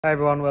Hi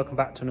everyone, welcome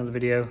back to another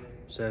video.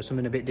 So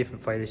something a bit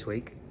different for you this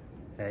week.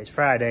 It's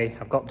Friday,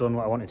 I've got done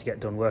what I wanted to get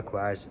done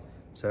work-wise,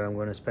 so I'm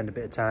going to spend a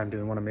bit of time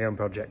doing one of my own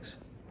projects.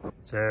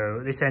 So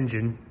this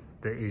engine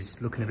that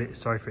is looking a bit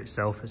sorry for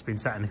itself, it's been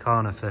sat in the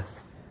corner for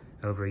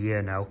over a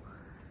year now.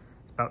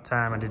 It's about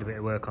time I did a bit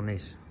of work on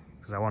this,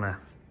 because I want to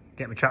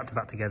get my tractor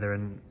back together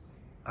and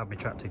have my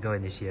tractor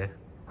going this year.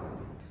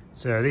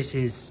 So this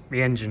is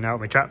the engine out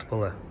of my tractor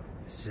puller.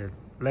 It's a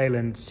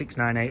Leyland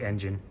 698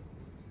 engine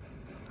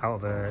out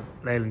of a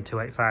Leyland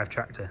 285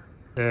 tractor.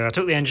 So I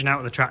took the engine out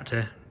of the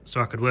tractor so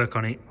I could work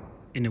on it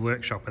in the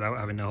workshop without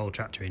having the whole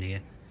tractor in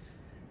here.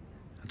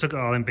 I took it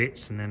all in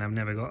bits and then I've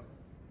never got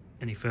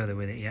any further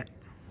with it yet.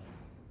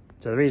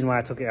 So the reason why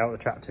I took it out of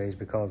the tractor is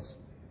because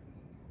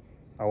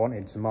I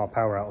wanted some more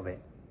power out of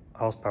it.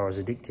 Horsepower is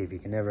addictive, you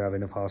can never have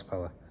enough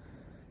horsepower.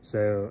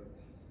 So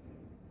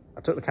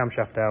I took the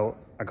camshaft out,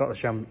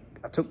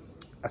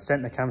 I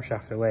sent the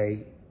camshaft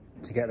away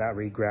to get that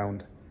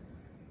reground.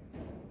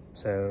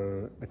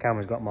 So the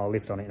camera's got more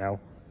lift on it now,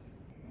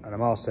 and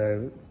I'm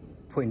also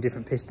putting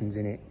different pistons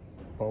in it.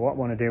 But what I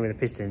want to do with the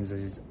pistons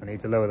is I need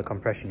to lower the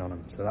compression on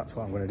them, so that's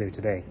what I'm going to do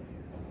today.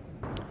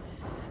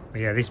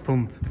 But yeah, this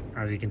pump,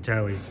 as you can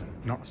tell, is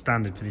not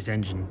standard for this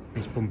engine.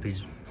 This pump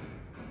is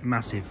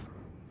massive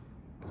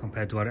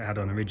compared to what it had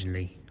on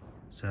originally.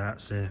 So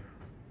it's a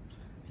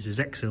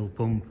Zexil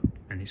pump,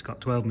 and it's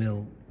got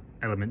 12mm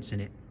elements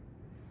in it.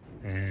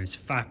 It's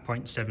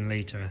 5.7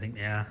 litre, I think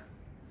they are.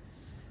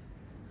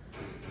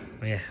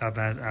 But yeah,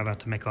 I've had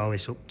to make all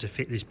this up to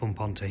fit this pump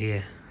onto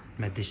here.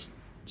 Made this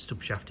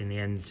stub shaft in the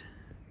end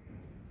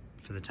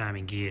for the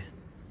timing gear.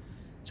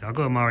 So I'll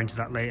go more into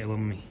that later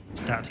when we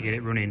start to get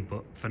it running,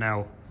 but for now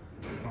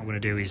what I'm going to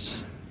do is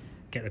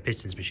get the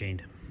pistons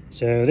machined.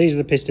 So these are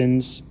the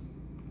pistons.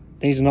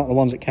 These are not the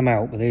ones that came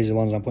out, but these are the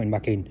ones I'm putting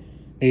back in.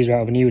 These are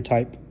out of a new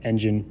type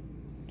engine.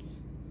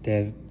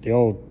 The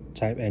old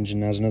type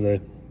engine has another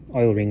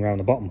oil ring around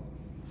the bottom.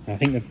 And I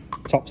think the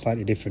top's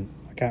slightly different.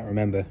 I can't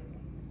remember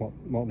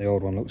what the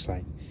old one looks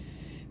like.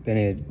 But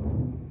anyway,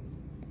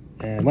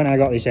 when I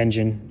got this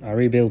engine, I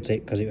rebuilt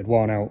it because it had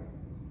worn out.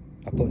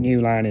 I put new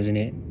liners in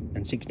it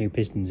and 6 new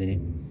pistons in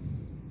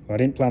it. But I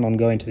didn't plan on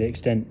going to the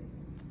extent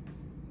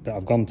that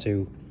I've gone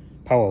to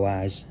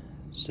power-wise.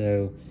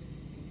 So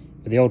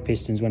with the old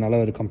pistons, when I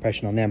lower the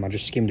compression on them, I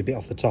just skimmed a bit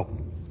off the top.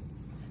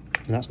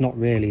 And that's not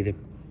really the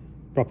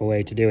proper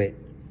way to do it.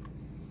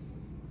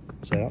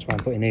 So that's why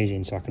I'm putting these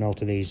in, so I can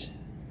alter these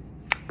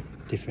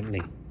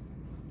differently.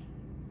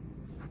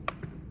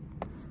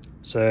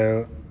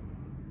 So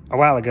a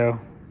while ago,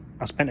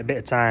 I spent a bit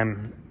of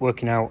time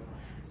working out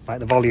like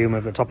the volume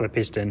of the top of the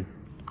piston.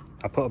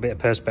 I put a bit of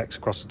perspex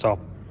across the top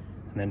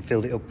and then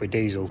filled it up with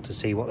diesel to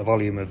see what the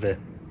volume of the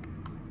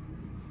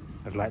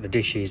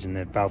dishes and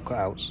the valve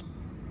cutouts.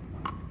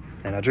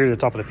 Then I drew the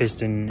top of the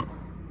piston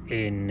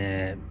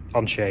in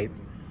on shape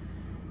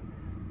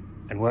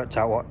and worked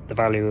out what the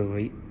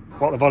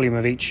volume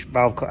of each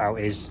valve cutout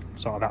is,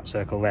 sort of that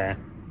circle there.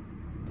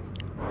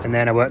 And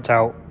then I worked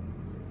out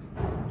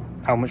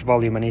how much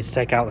volume I need to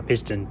take out the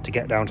piston to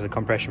get down to the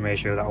compression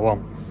ratio that I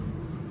want.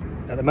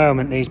 At the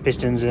moment, these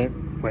pistons are,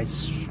 well,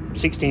 it's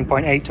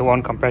 16.8 to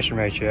 1 compression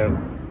ratio,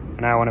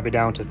 and I want to be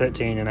down to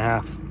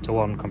 13.5 to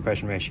 1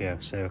 compression ratio.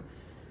 So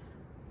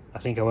I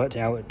think I worked it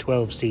out at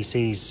 12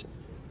 cc's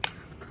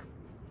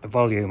of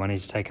volume I need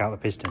to take out the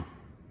piston.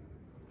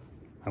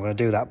 I'm going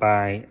to do that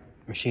by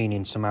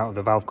machining some out of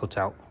the valve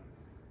cutout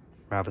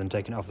rather than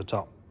taking it off the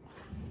top.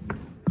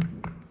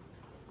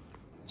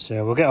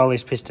 So we'll get all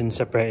these pistons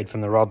separated from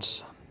the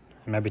rods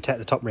and maybe take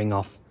the top ring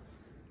off,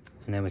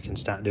 and then we can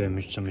start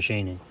doing some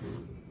machining.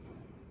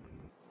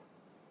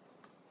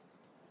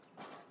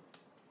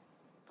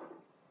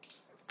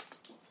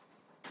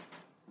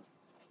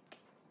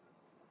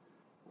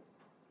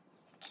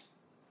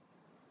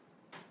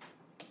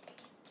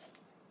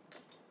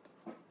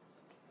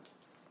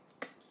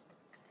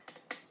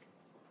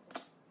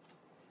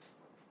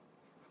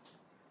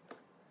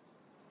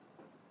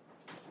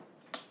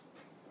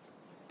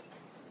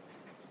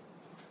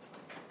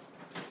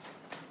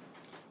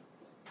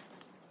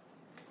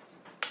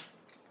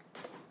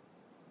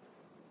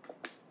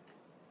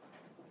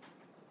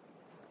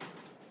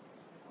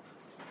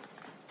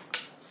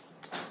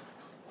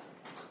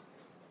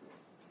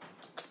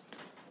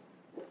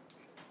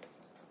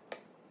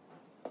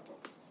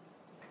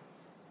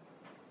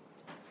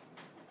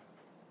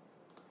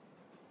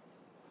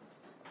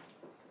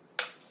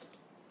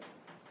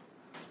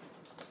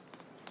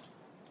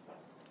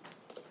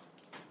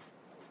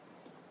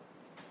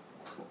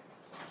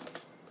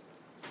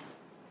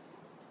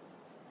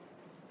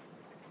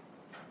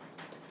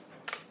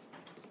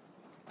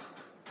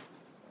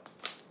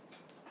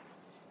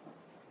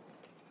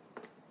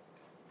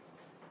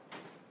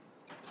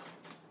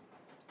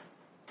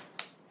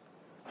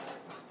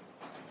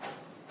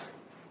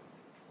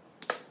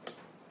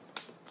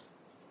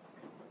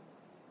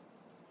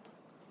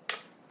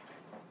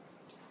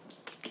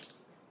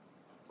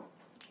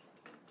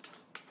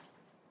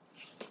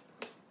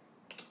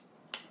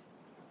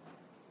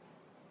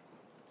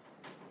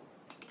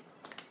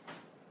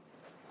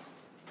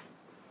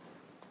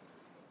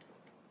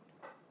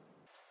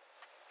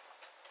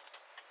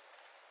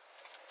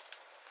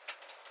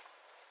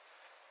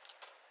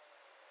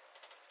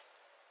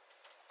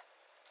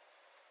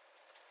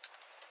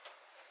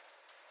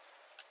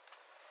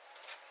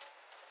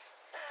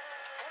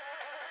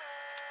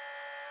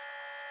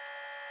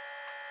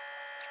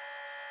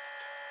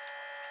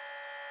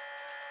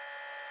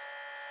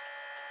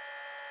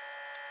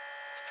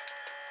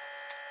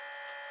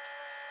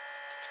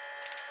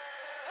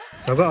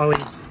 So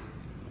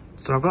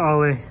I've got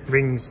all the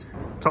rings,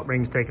 top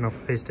rings taken off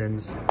the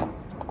pistons,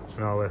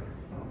 and all the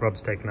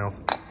rods taken off.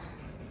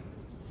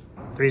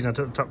 The reason I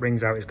took the top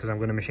rings out is because I'm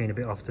going to machine a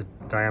bit off the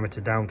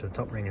diameter down to the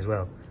top ring as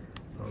well.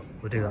 But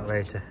we'll do that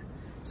later.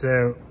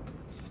 So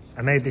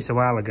I made this a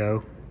while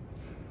ago.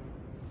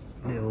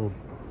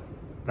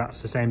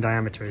 That's the same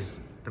diameter as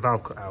the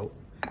valve cutout.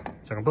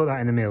 So I can put that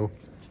in the mill,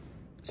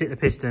 sit the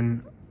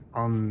piston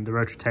on the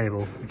rotary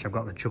table, which I've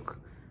got the chuck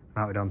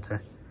mounted onto.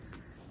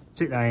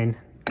 Sit that in,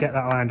 get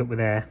that lined up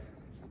with air,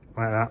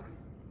 like that.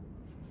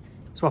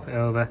 Swap it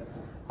over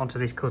onto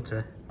this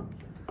cutter.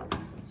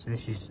 So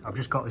I've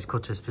just got this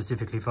cutter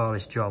specifically for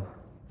this job.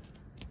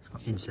 It's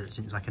got inserts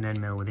in, it's like an end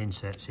mill with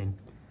inserts in.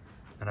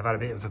 And I've had a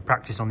bit of a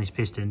practice on this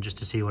piston just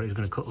to see what it was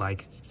going to cut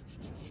like,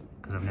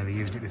 because I've never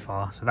used it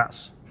before. So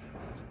that's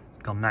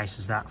gone nice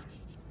as that.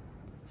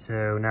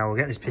 So now we'll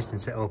get this piston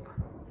set up,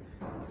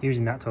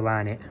 using that to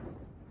align it.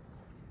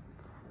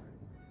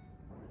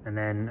 And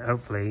then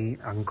hopefully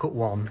I can cut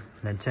one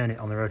and then turn it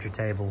on the rotary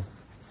table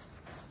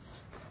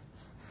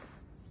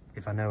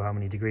if I know how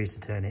many degrees to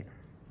turn it,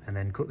 and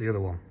then cut the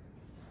other one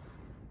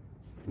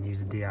and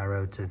use the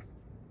DRO to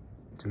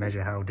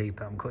measure how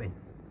deep I'm cutting.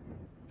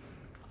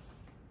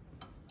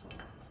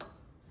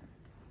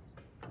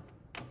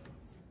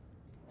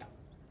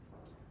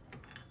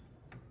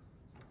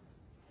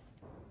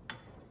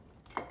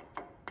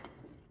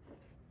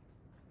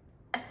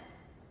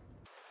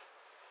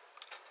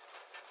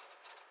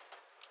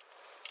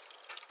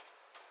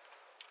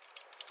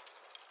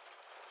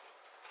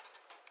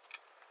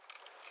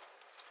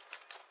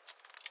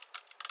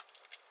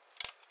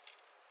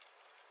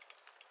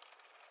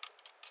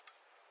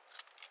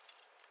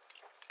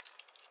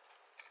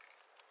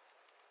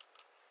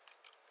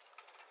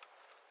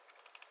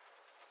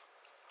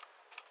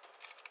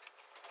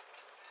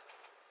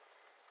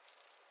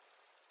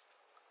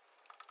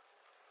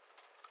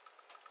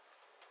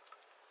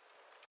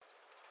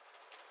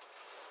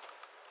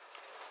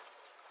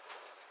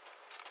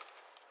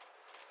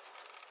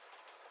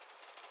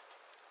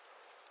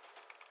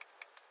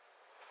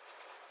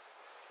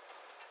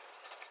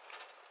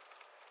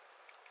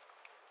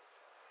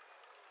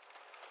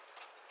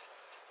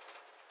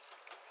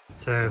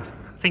 So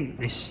I think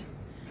this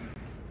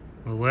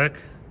will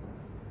work.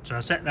 So I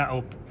set that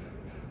up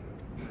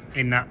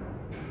in that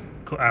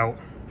cutout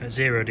at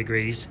 0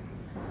 degrees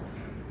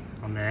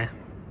on there,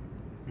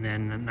 and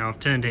then now I've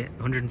turned it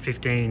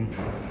 115,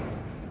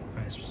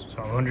 so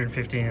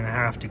 115 and a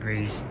half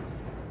degrees.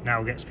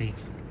 Now gets me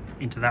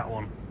into that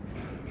one.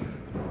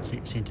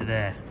 It's into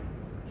there.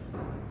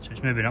 So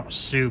it's maybe not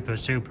super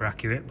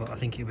accurate, but I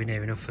think it'll be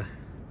near enough for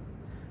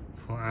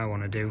what I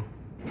want to do.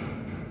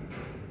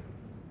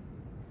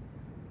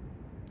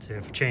 So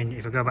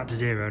if I go back to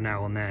 0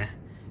 now on there,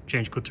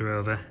 change cutter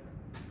over,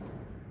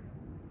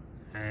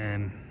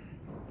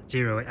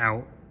 0 it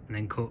out, and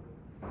then cut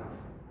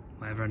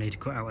whatever I need to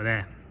cut out of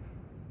there.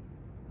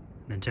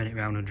 And then turn it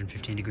around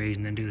 115 degrees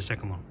and then do the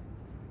second one.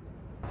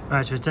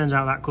 Right, so it turns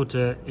out that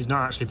cutter is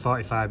not actually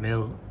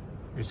 45mm,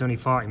 it's only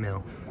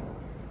 40mm.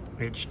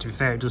 Which, to be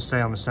fair, it does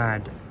say on the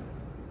side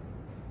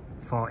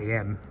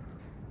 40M.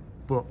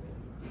 But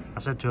I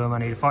said to him, I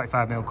need a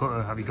 45mm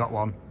cutter, have you got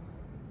one?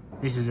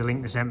 This is a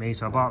link they sent me,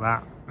 so I bought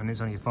that, and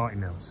it's only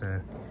 40mm,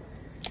 so.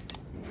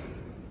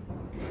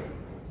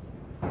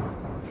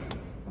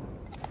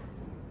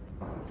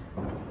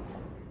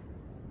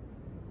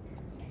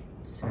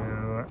 So,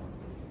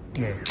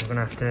 yeah, we're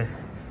gonna have to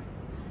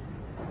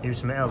use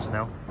something else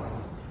now.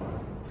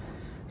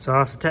 So I'll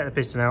have to take the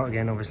piston out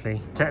again,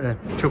 obviously, take the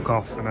chuck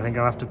off, and I think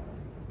I'll have to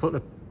put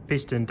the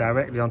piston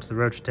directly onto the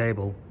rotary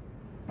table,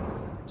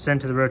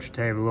 center the rotary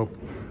table up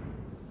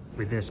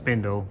with the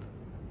spindle,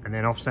 and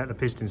then offset the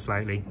piston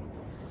slightly.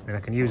 Then I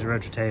can use the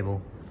rotary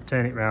table,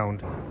 turn it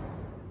round,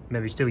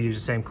 maybe still use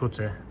the same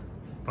cutter,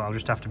 but I'll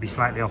just have to be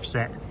slightly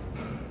offset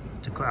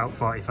to cut out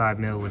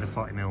 45mm with a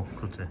 40mm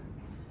cutter.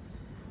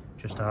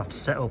 Just I'll have to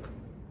set up,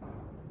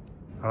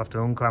 I'll have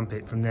to unclamp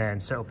it from there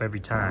and set up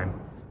every time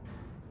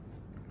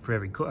for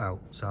every cutout.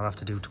 So I'll have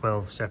to do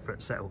 12 separate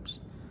setups.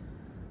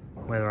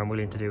 Whether I'm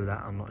willing to do that,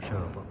 I'm not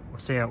sure, but we'll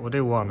see we'll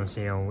do one and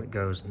see how it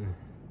goes and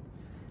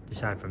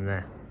decide from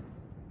there.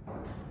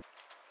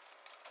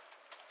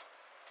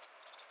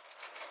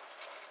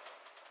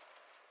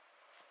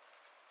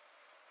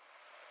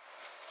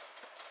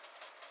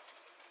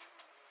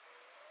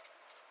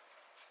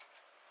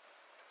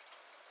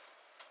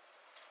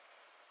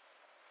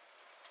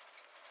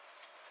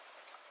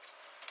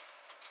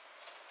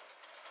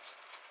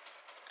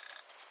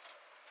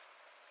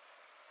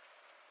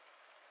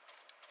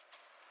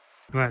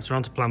 Right, so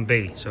on to plan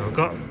B. So I've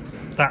got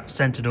that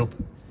centered up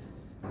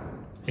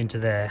into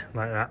there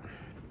like that.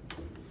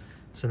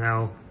 So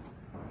now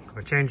if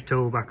I change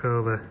tool back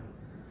over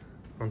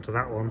onto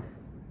that one,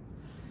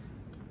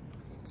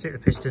 sit the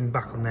piston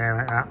back on there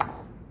like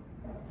that,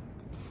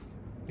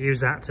 use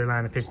that to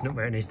line the piston up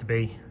where it needs to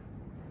be,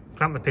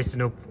 clamp the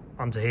piston up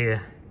onto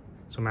here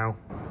somehow,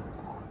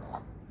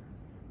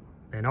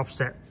 then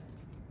offset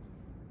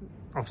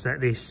offset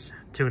this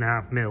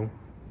 2.5mm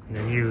and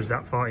then use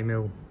that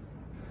 40mm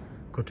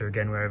cutter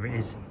again wherever it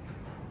is,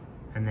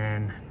 and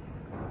then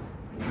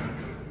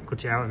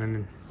cut it out, and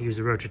then use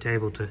the rotary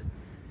table to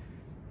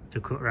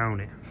cut around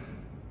it.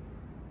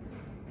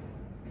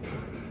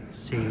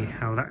 See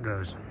how that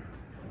goes.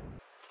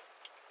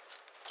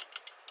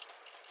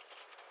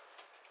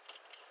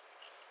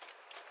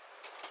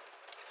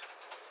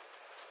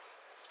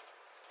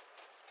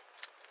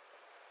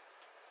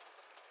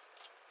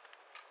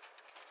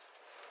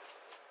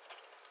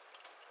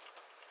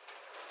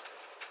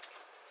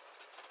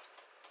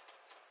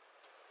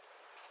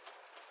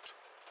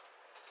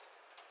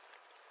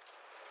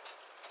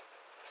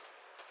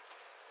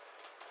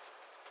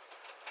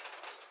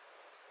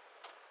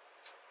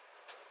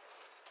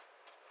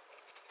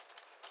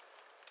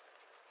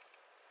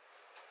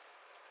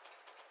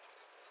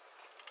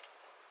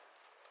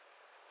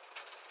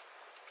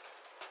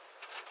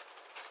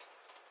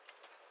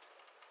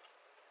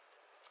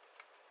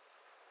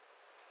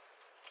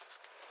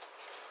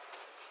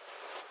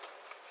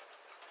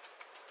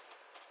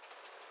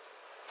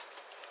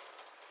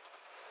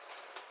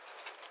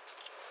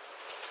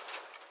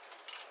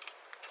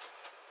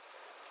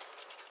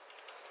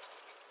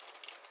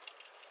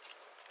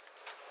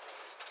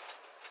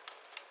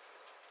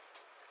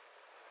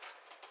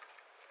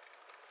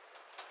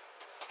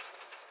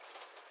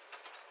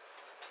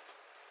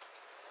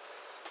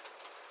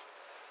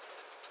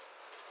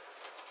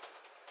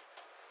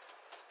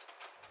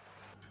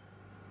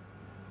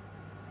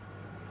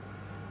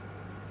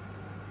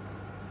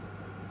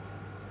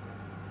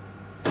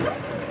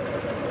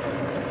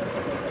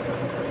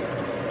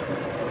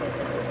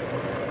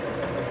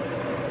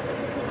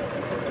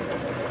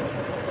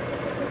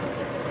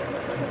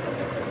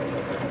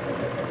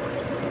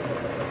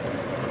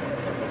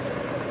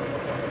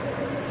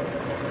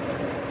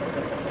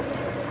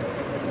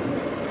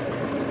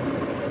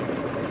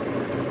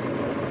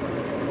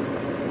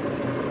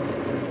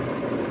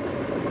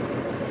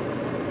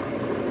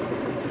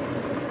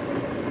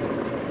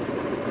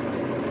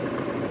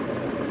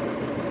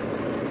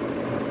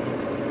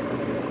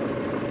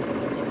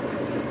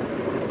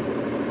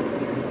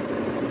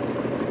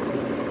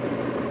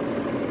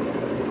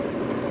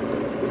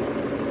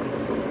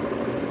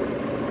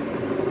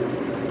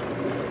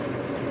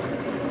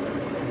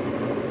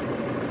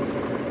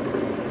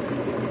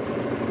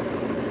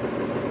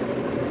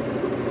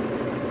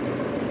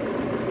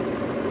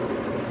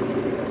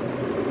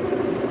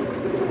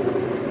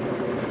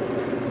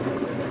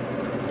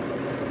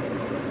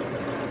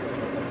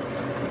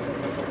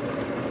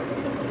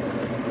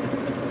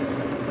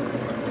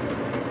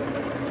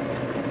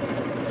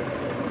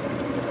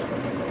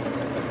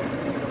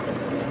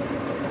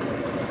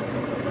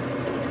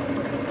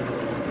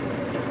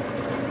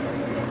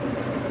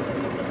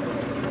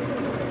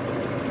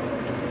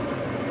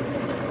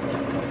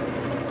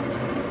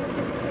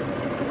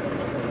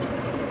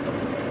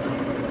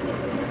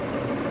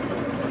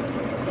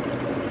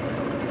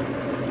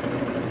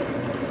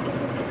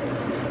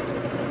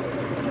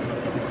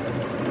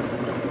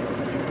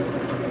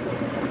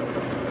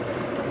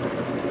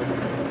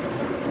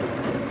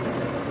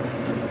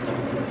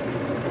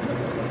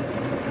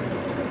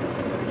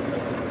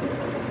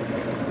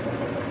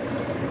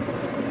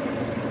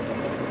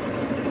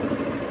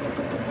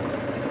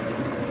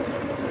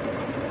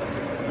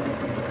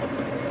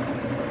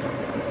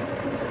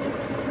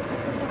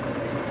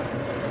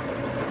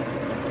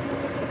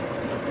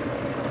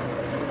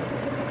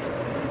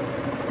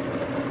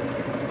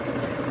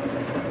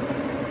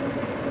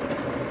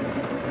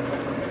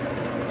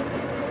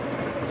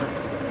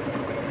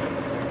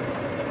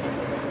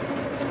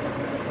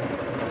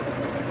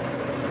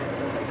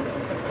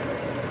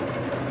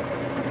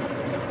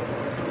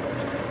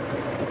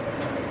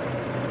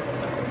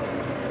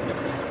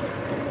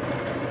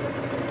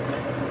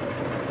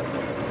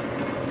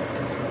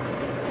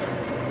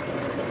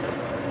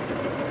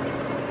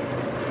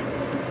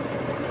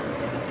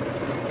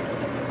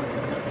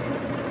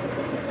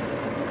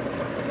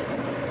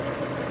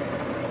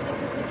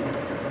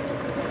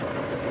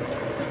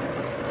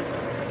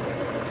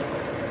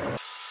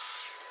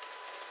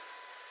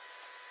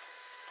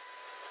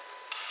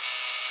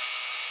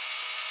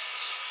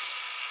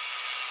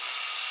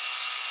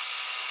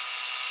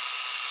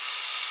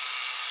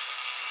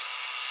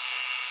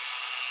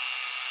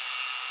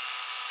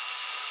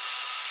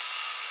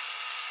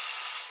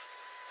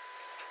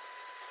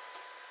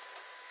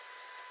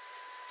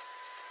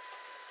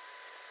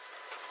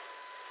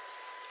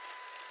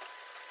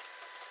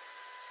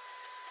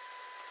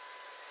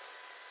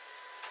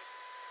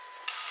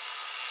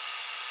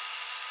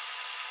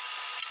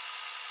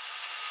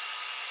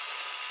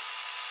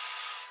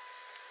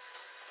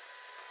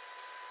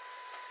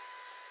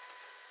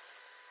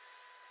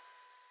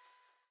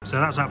 So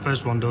that's that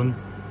first one done.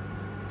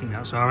 I think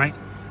that's all right.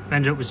 I've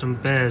ended up with some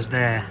burrs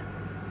there.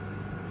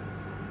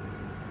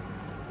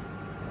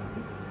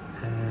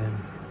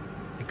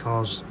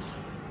 Because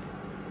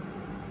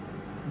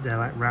they're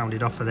like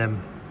rounded off of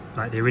them,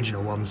 like the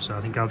original ones, so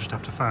I think I'll just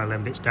have to file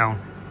them bits down.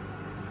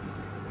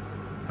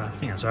 I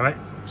think that's alright.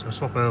 So I'll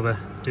swap over,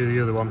 do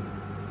the other one,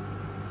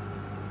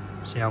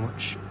 see how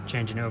much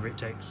changing over it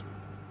takes.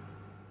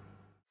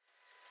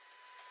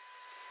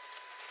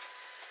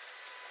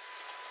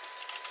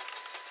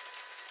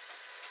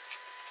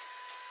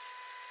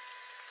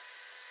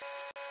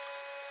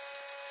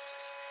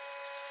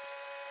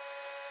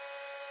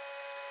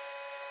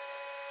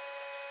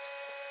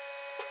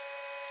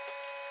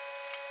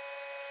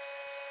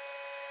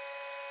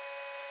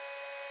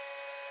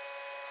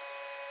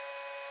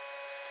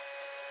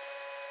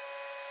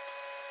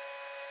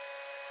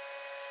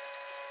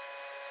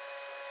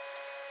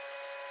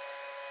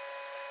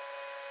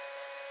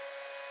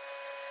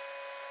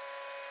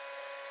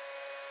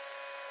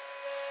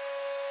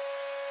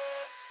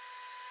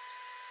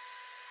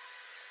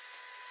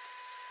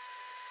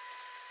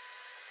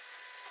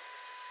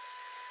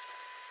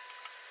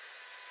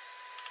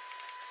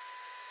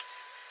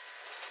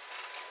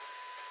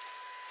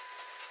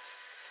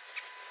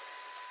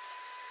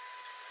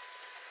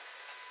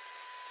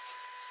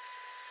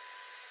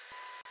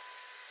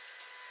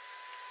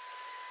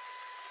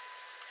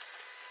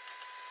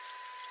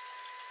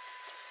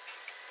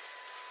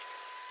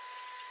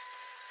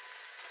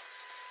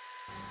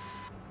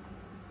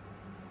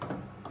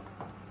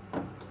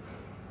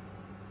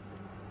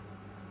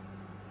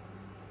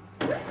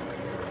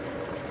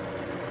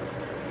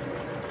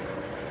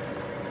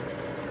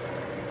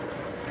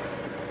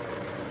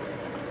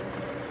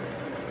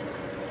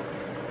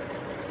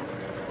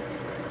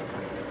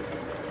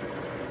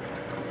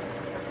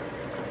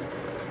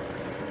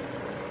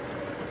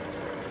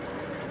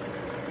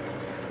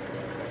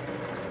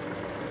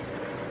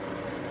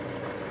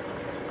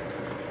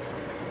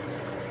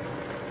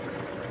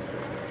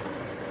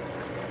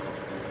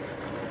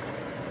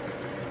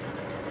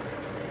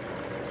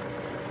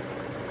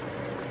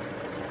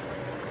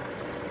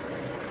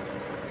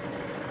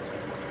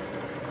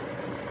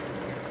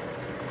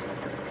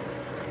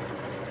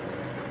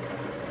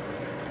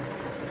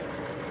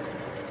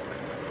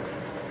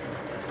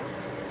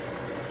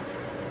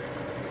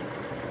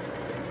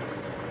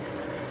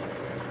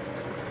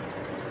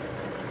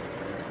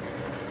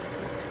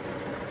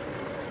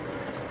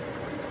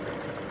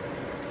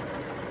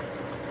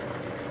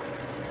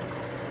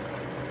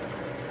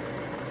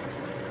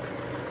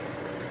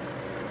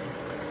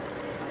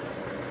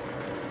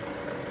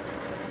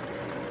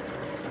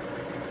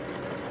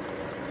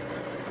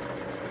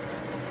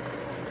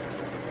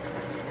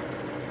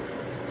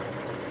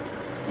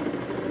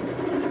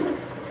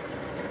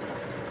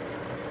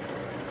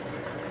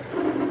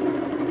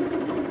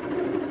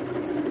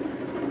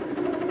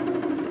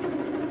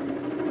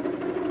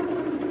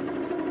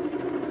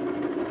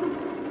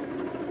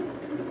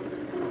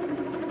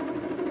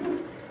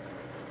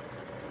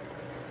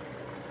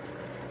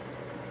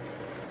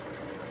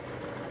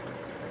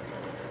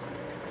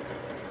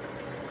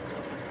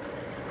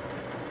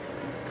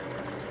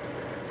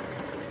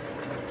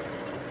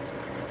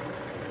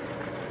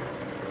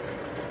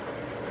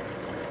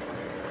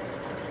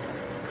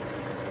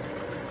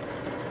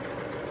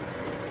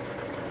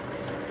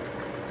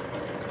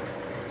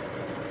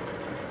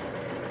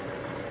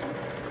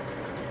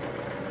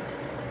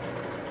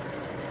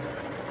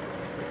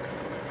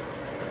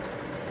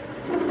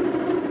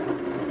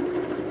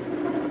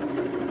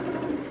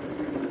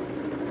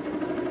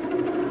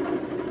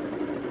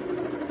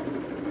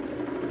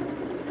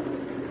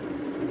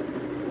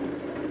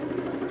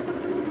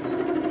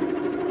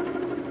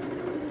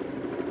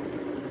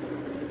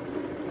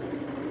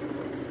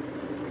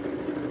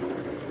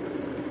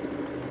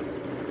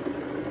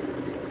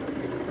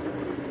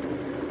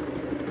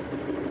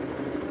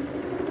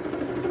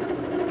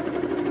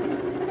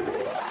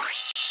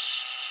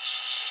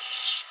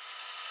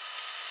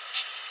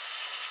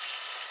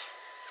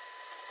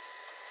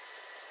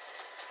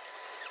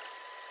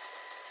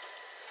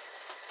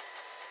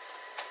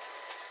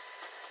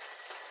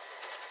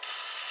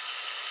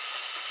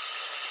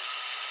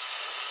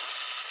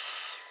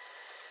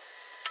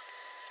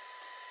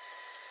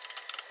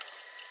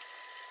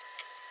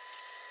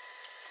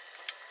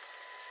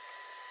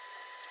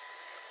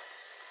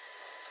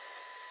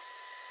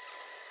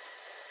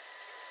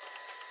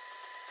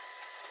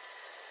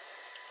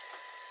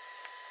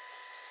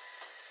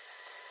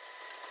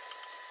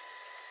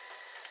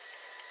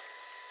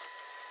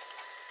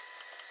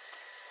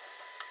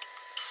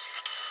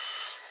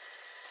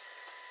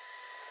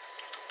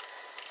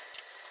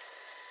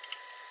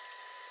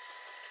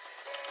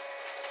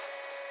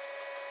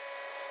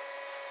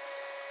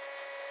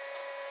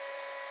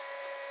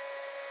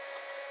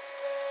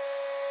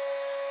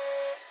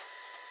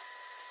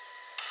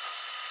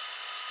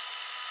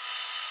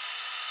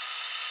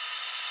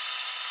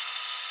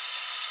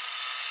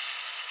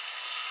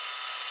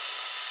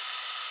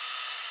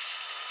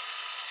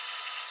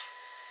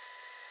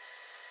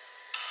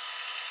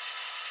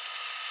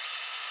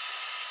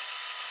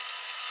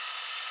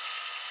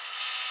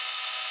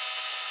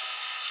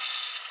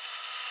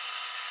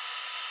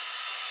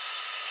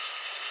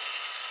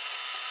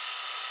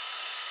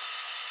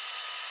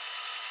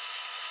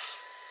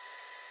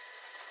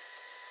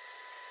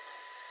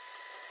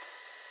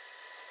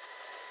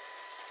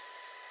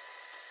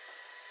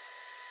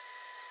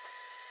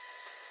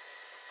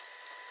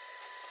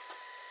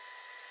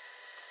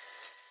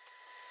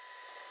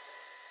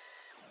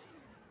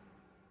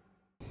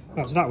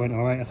 So that went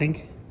alright, I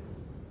think.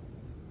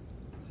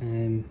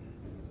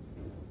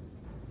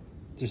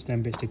 Just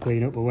them bits to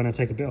clean up, but when I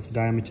take a bit off the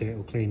diameter it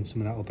will clean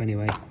some of that up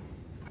anyway.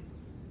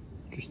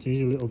 Just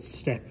use a little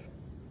step.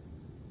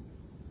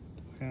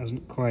 It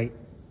hasn't quite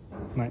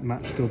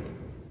matched up,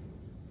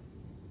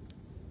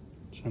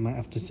 so I might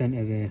have to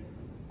centre the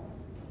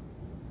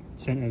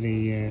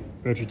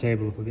rotary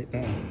table up a bit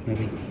better,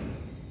 maybe.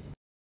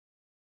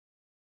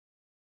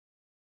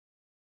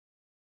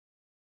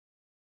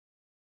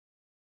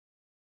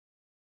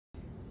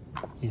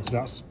 Yeah,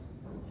 so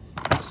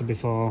that's a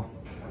before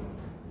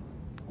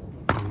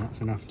and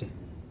that's an after.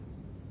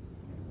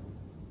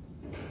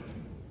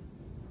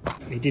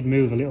 It did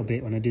move a little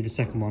bit when I did the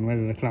second one,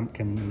 whether the clamp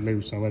came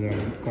loose or whether I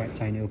didn't quite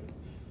tighten it up.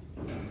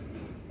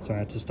 So I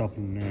had to stop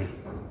and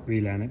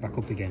reline it back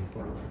up again,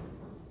 but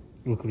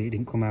luckily it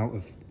didn't come out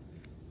of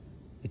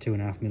the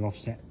 2.5mm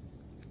offset,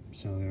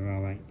 so they were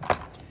alright.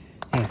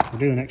 Yeah, we'll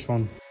do the next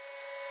one.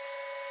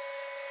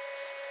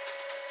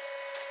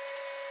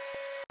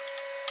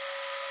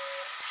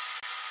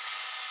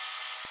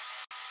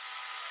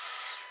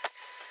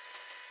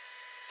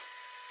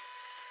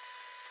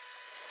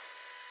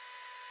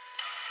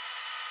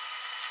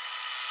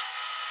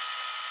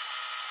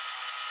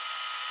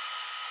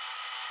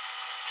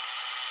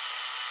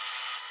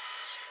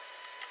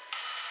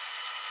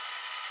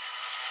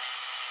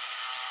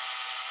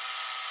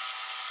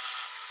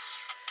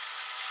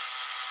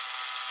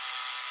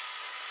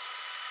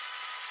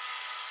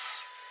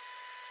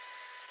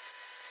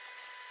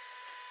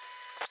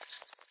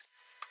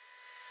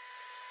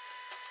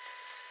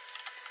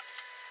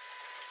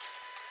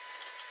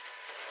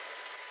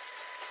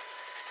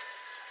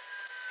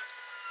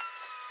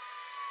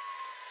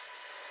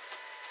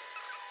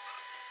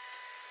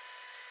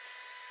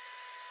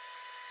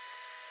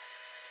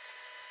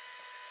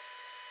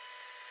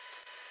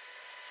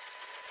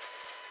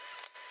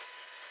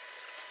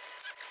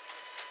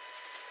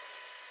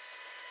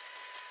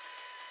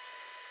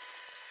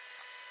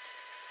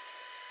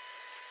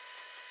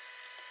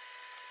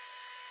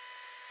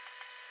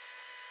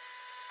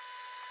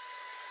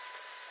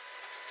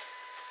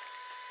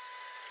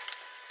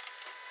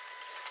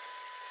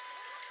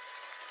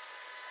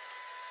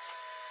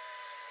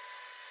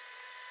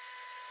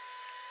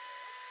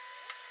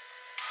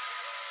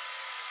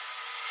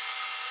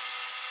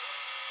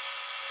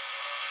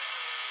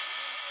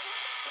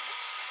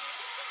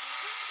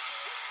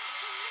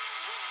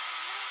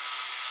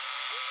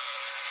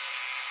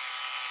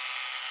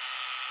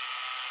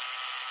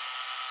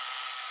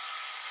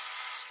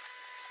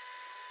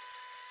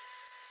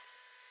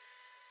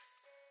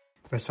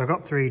 So I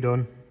got 3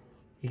 done.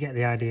 You get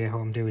the idea how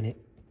I'm doing it.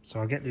 So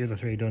I'll get the other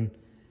 3 done.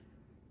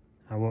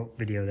 I won't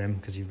video them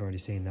because you've already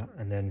seen that,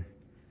 and then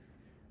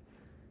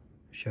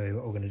show you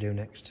what we're going to do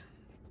next.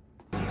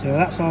 So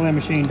that's all they're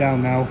machined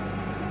down now.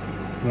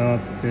 Well,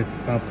 the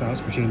valve cart's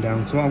machined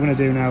down. So what I'm going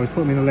to do now is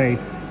put them in the lathe,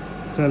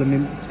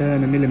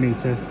 turn a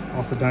millimetre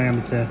off the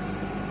diameter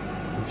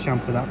and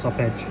chamfer that top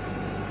edge.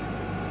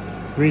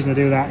 The reason I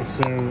do that is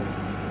so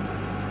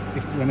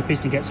when the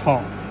piston gets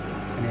hot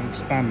and it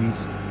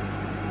expands,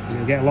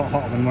 it'll get a lot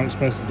hotter than what it's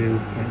supposed to do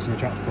when it's in a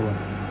trapped puller.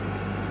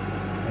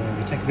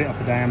 We take a bit off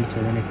the diameter,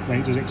 and when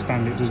it does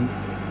expand, it doesn't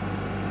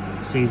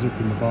seize up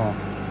in the bar.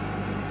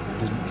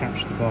 It doesn't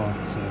catch the bar,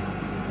 so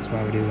that's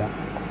why we do that.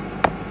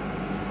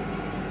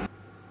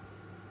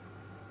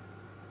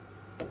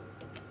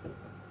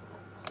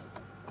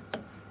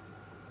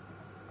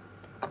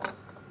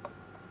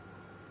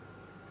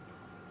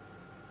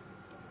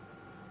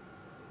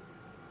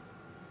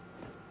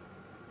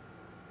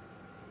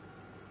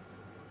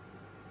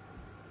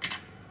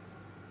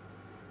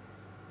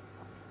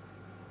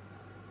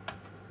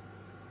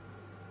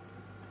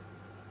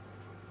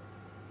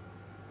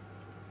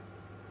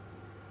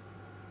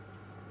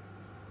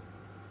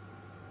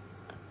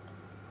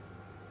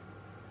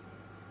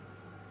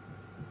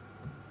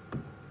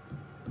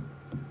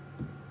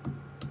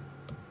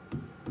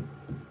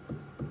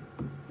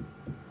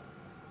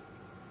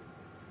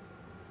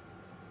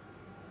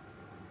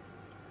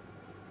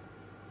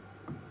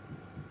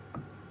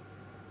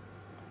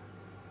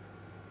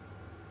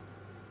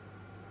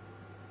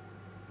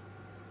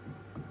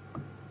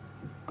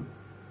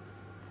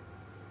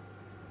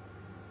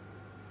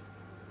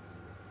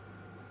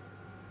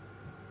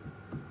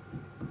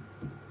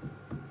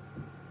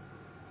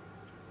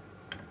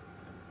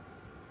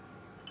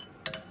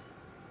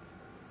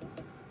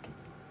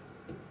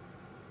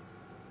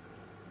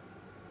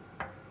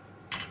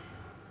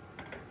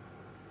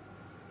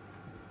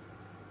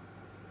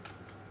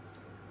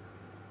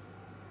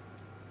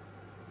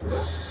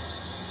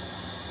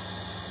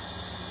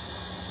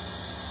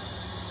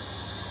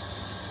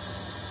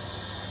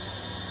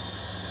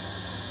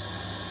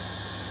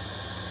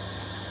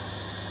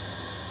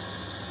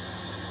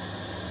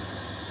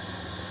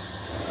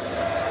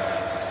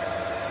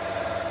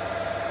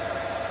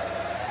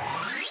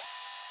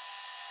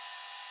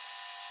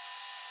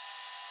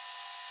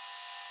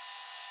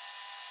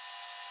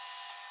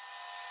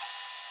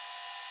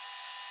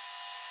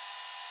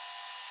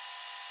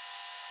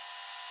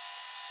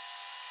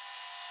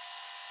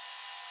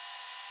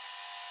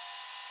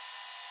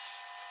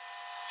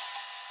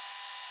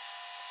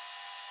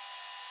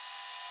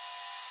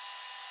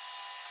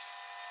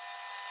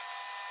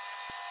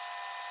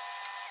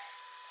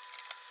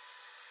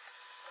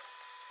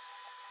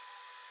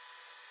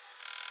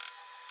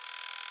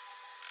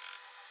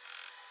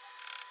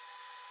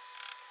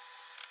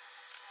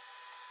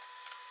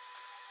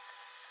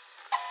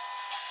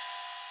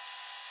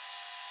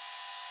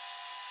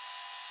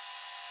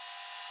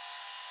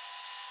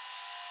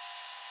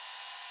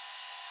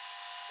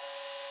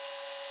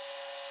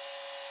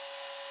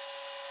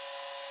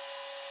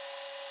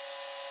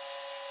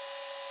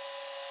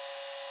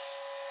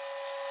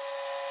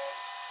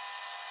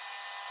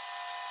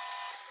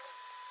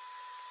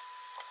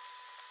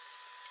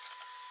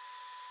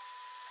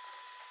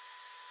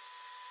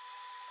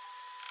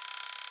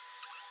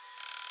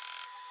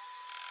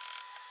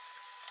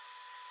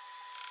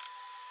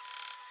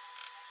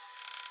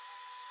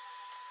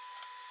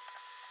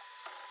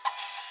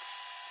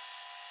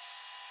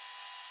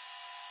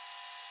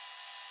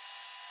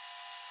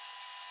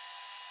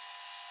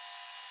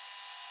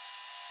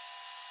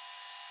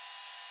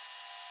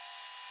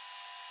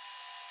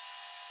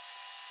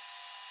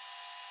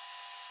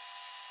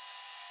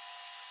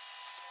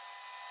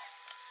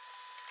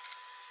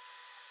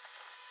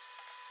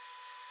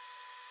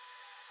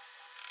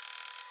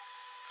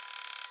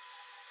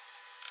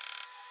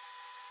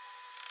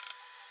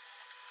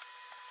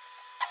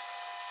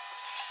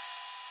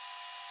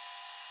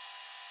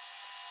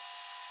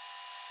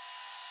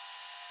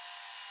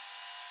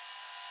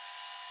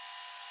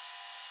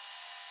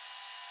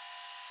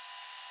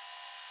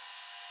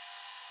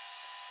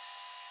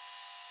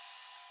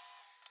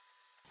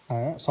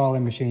 that's all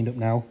I'm machined up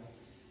now.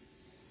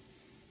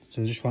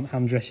 So I just want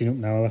hand dressing up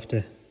now. I'll have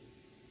to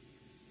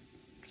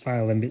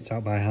file them bits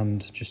out by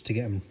hand just to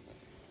get them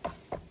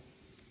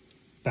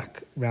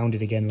back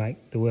rounded again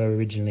like they were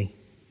originally.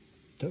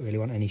 Don't really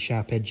want any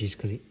sharp edges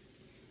because it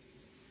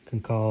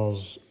can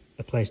cause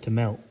a place to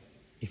melt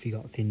if you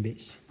got thin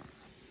bits.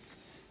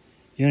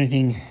 The only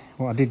thing,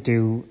 what I did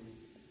do,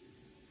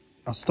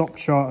 I stopped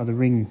short of the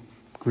ring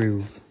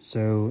groove,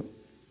 so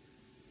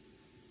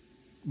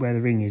where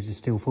the ring is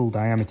still full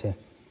diameter,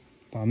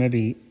 but I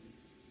maybe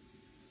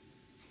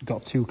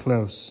got too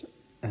close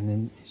and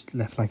then it's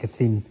left like a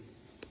thin.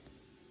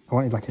 I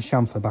wanted like a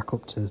chamfer back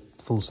up to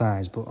full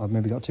size, but I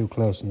maybe got too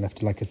close and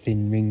left like a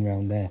thin ring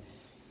round there.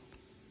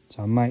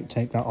 So I might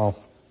take that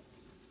off.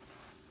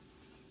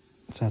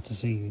 It's hard to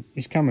see.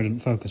 This camera doesn't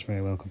focus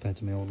very well compared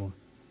to my old one.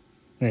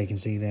 There you can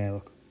see there,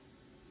 look.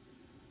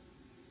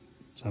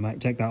 So I might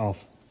take that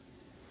off.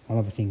 I'll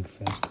have a think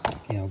first.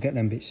 Yeah, I'll get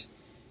them bits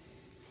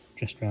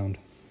dressed round.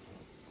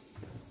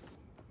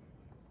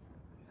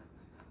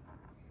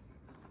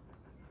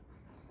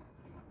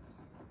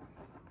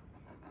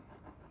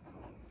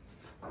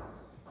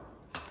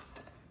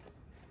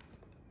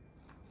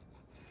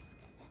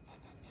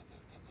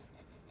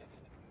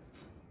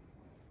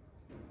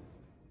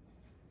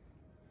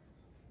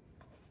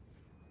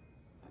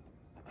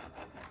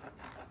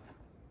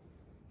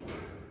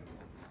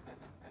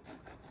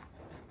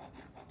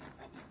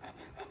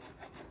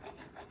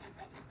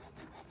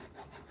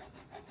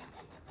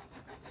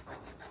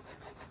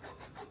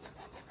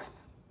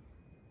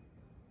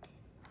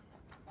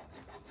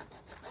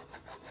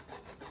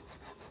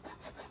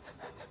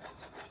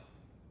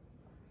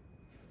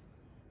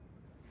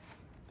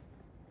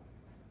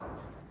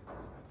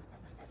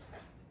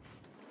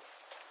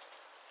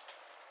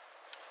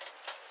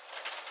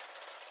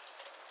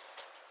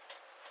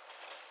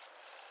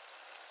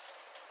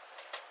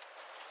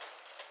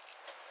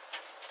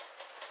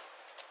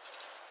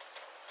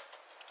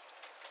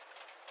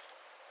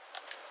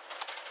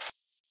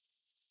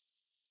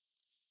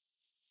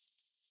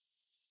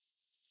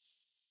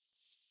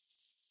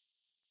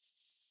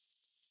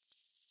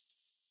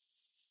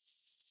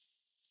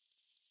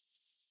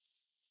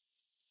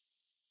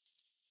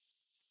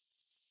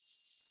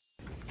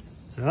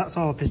 So that's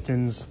all the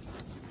pistons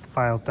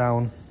filed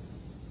down.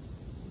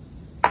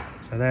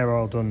 So they're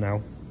all done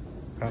now.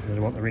 I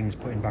want the rings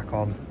putting back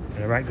on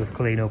and a right good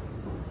clean up.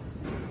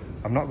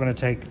 I'm not going to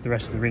take the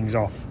rest of the rings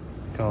off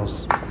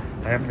because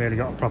I haven't really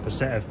got a proper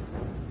set of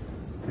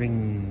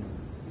ring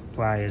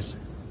pliers,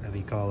 whatever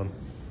you call them.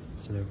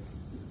 So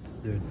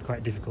they're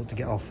quite difficult to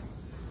get off.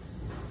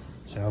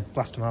 So I'll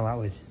blast them all out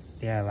with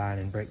the airline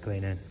and brake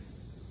cleaner,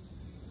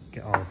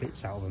 get all the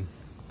bits out of them.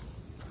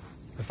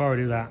 Before I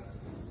do that,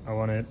 I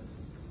want to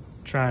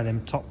try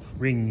them top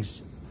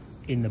rings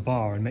in the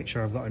bar and make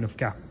sure I've got enough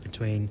gap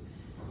between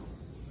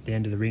the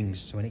end of the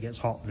rings so when it gets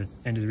hot the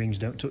end of the rings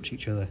don't touch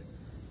each other,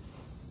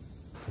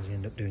 because you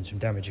end up doing some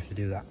damage if they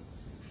do that.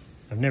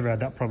 I've never had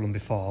that problem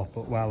before,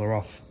 but while they're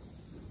off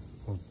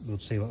we'll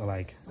see what they're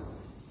like.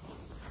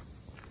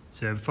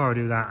 So before I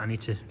do that I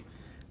need to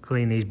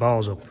clean these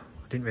balls up.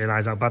 I didn't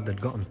realise how bad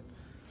they'd gotten.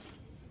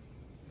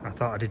 I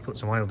thought I did put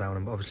some oil down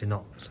them, but obviously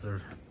not, so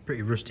they're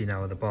pretty rusty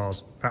now with the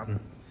balls. Pattern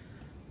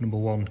number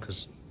 1,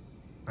 because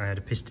I had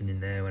a piston in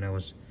there when I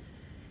was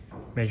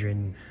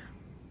measuring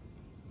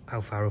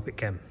how far up it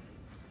came.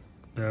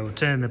 So we'll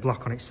turn the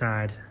block on its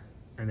side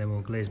and then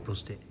we'll glaze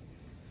bust it.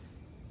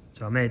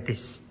 So I made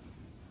this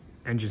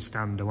engine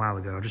stand a while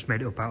ago. I just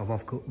made it up out of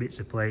off-cut bits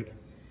of plate.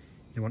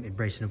 I wanted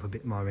bracing up a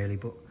bit more really,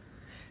 but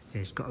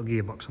yeah, it's got a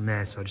gearbox on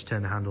there, so I just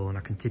turn the handle and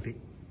I can tip it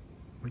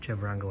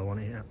whichever angle I want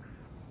it at.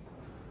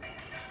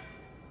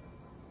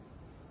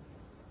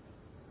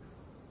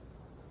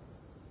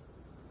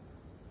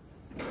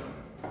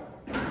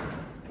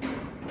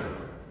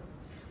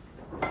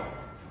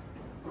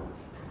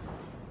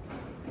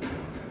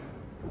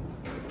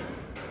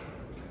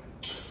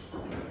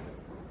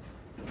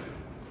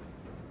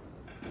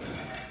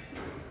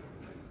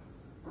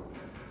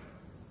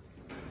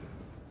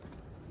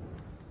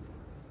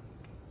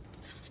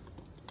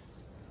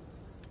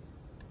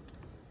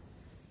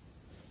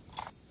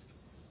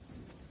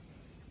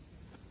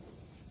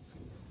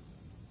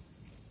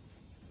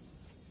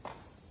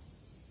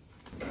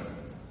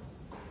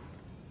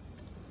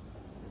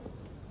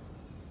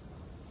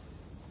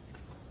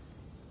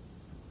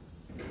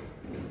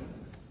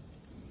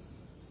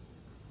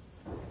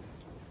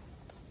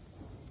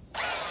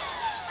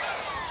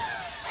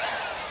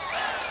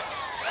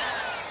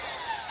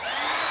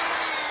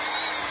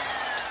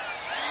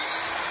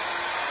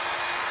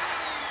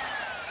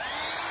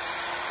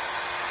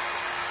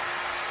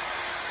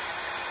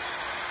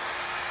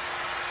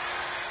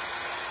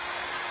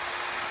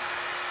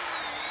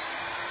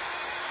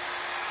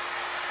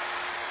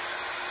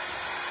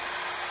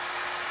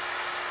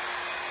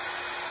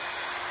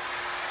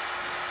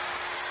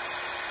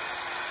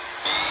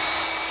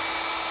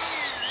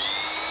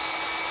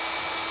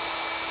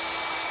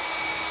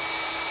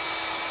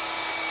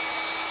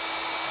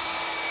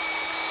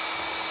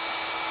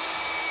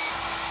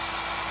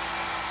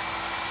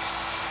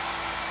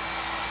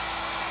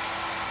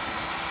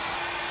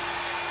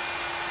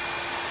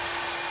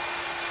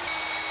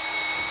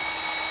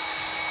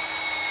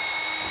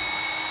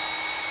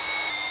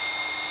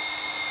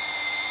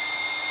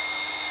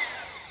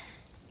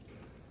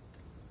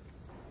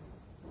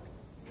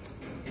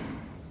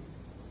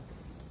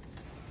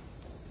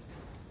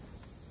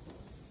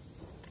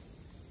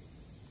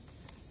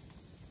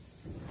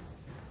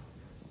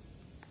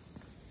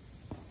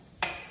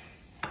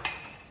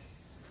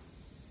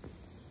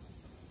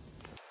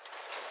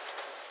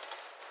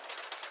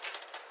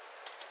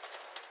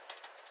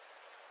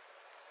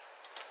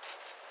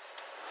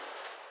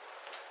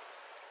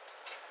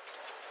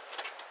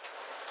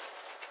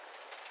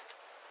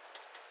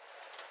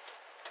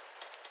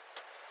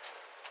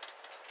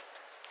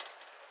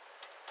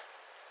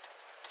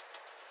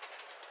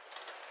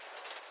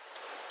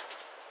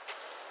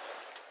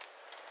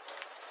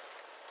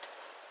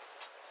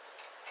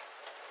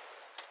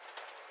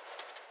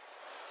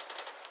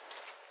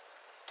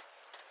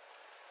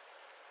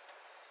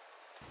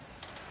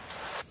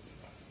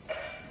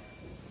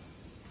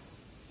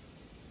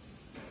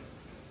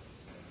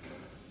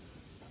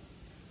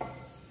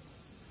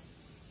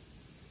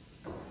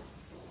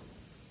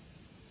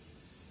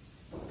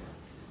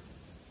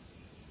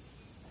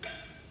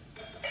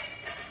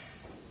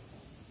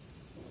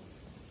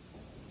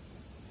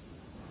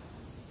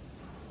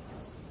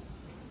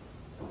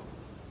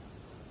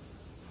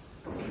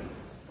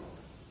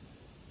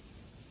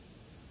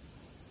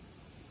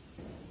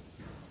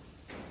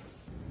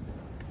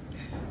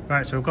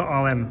 Right, so I've got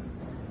all them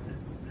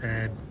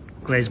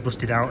glaze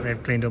busted out,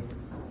 they've cleaned up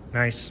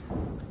nice.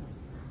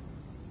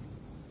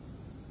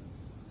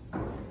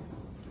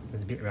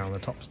 There's a bit around the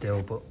top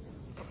still, but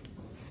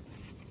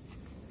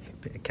a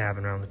bit of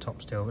carving around the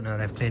top still, but no,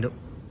 they've cleaned up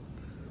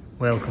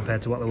well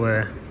compared to what they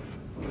were.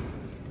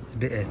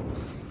 There's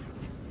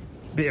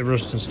a bit of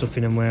rust and stuff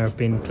in them where I've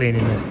been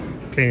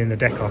cleaning the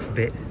deck off a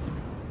bit.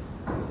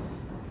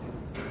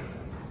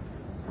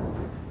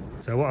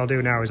 So what I'll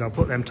do now is I'll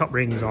put them top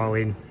rings all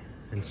in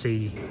and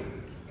see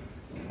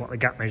what the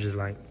gap measure's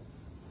like.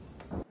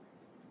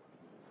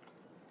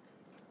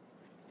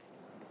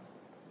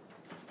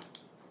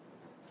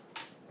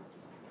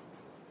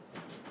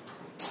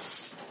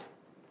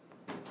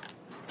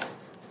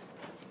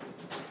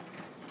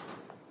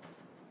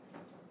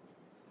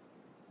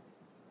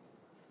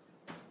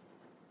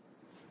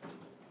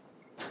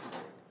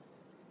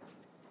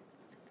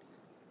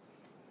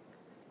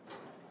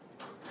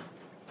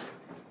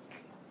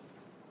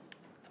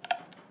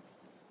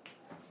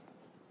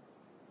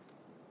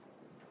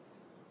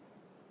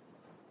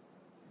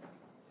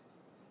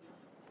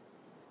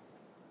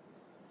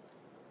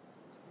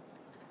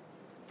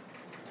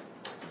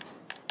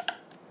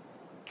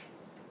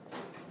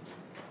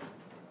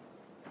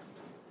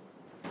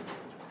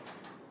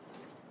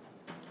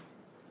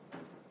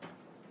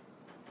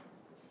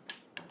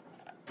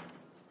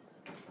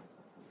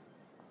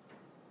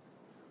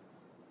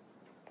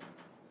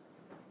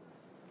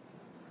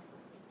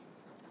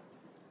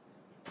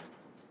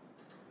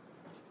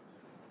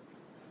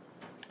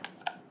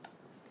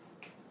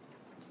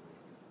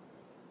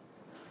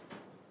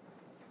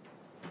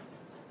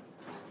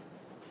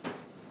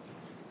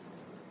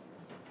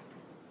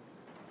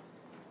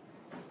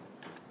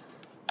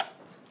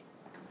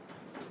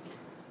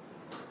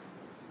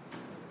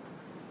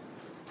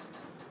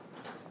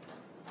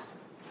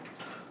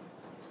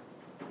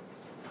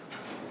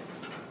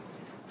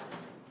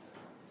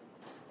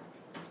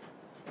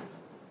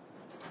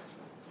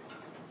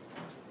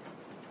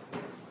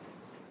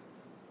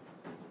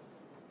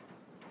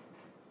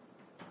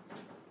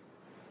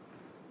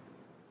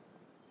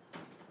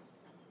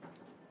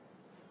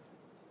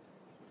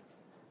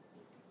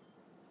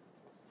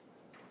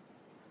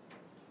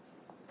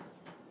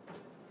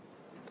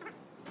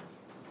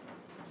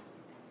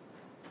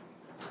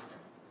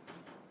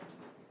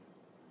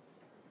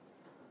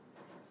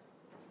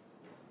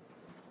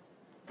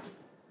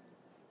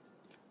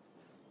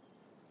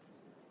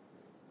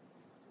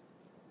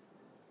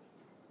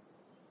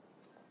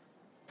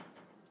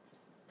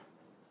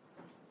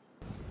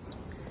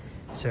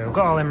 So I've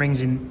got all them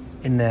rings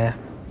in there,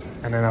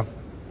 and then I've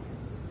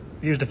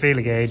used a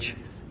feeler gauge.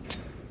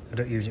 I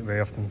don't use it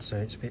very often, so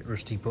it's a bit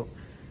rusty, but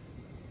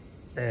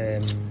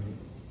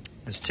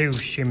there's two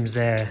shims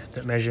there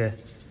that measure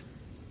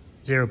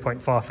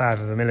 0.45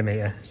 of a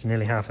millimetre, it's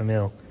nearly half a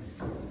mil,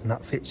 and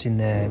that fits in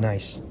there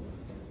nice.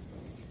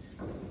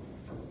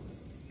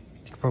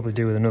 You could probably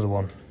do with another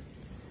one.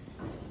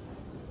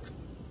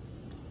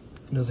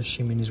 Another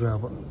shim in as well,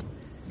 but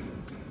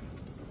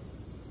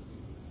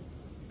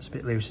it's a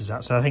bit loose as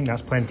that, so I think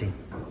that's plenty.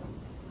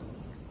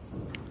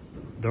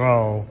 They're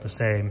all the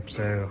same,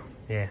 so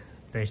yeah,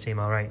 they seem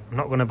alright. I'm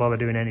not going to bother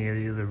doing any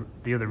of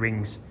the other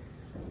rings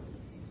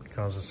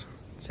because,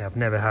 see, I've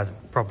never had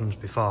problems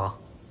before.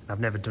 I've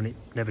never done it,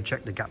 never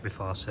checked the gap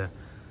before, so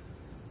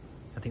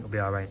I think it'll be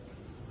alright.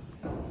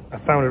 I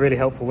found a really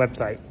helpful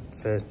website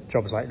for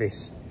jobs like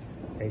this.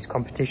 It's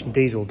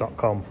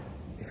competitiondiesel.com.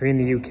 If you're in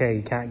the UK,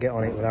 you can't get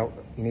on it without,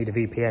 you need a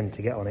VPN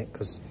to get on it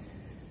because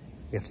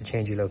you have to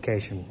change your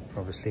location.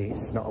 Obviously,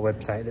 it's not a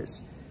website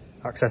that's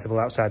accessible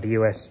outside the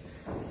US,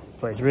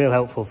 but it's real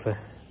helpful for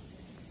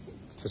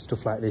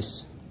stuff like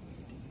this,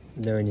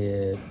 knowing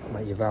your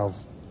valve,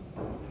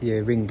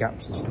 your ring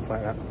gaps and stuff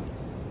like that.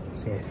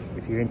 So yeah,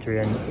 if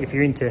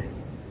you're into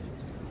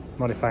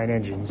modifying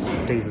engines,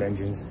 diesel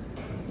engines,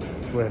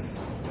 it's worth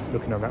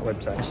looking on that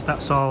website. So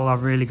that's all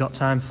I've really got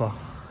time for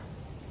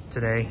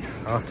today.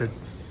 I'll have to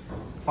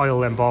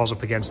oil them balls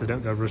up again so they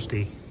don't go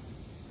rusty.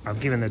 I've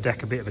given the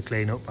deck a bit of a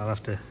clean up. I'll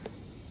have to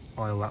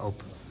oil that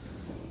up,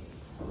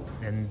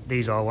 and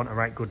these all want a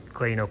right good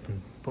clean up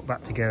and put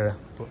back together,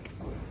 but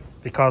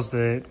because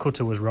the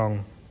cutter was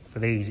wrong for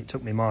these, it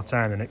took me more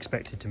time than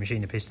expected to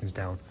machine the pistons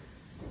down,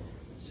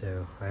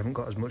 so I haven't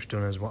got as much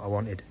done as what I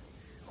wanted.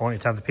 I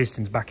wanted to have the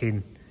pistons back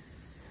in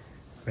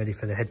ready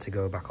for the head to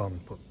go back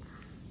on, but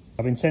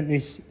I've been sent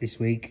this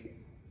week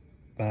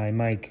by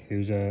Mike,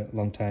 who's a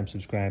long-time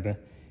subscriber.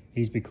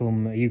 He's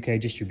become a UK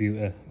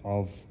distributor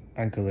of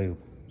Anchor Lube,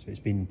 so it's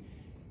been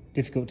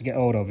difficult to get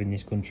hold of in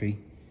this country.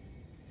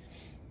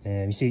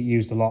 You see it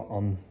used a lot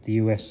on the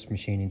US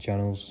machining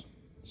channels,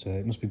 so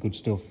it must be good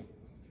stuff.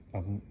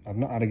 I've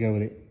not had a go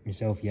with it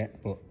myself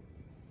yet, but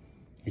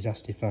he's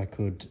asked if I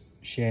could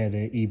share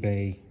the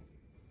eBay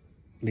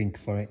link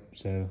for it,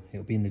 so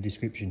it'll be in the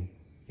description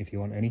if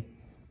you want any.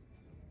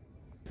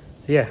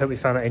 So yeah, hope you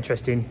found that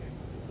interesting.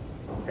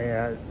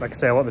 Like I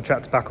say, I want the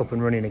tractor back up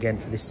and running again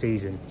for this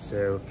season,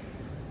 so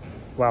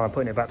while I'm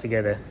putting it back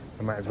together,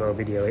 I might as well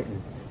video it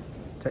and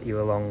take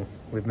you along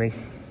with me.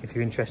 if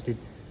you're interested.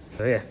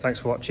 So yeah, thanks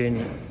for watching,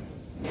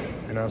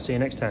 and I'll see you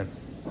next time.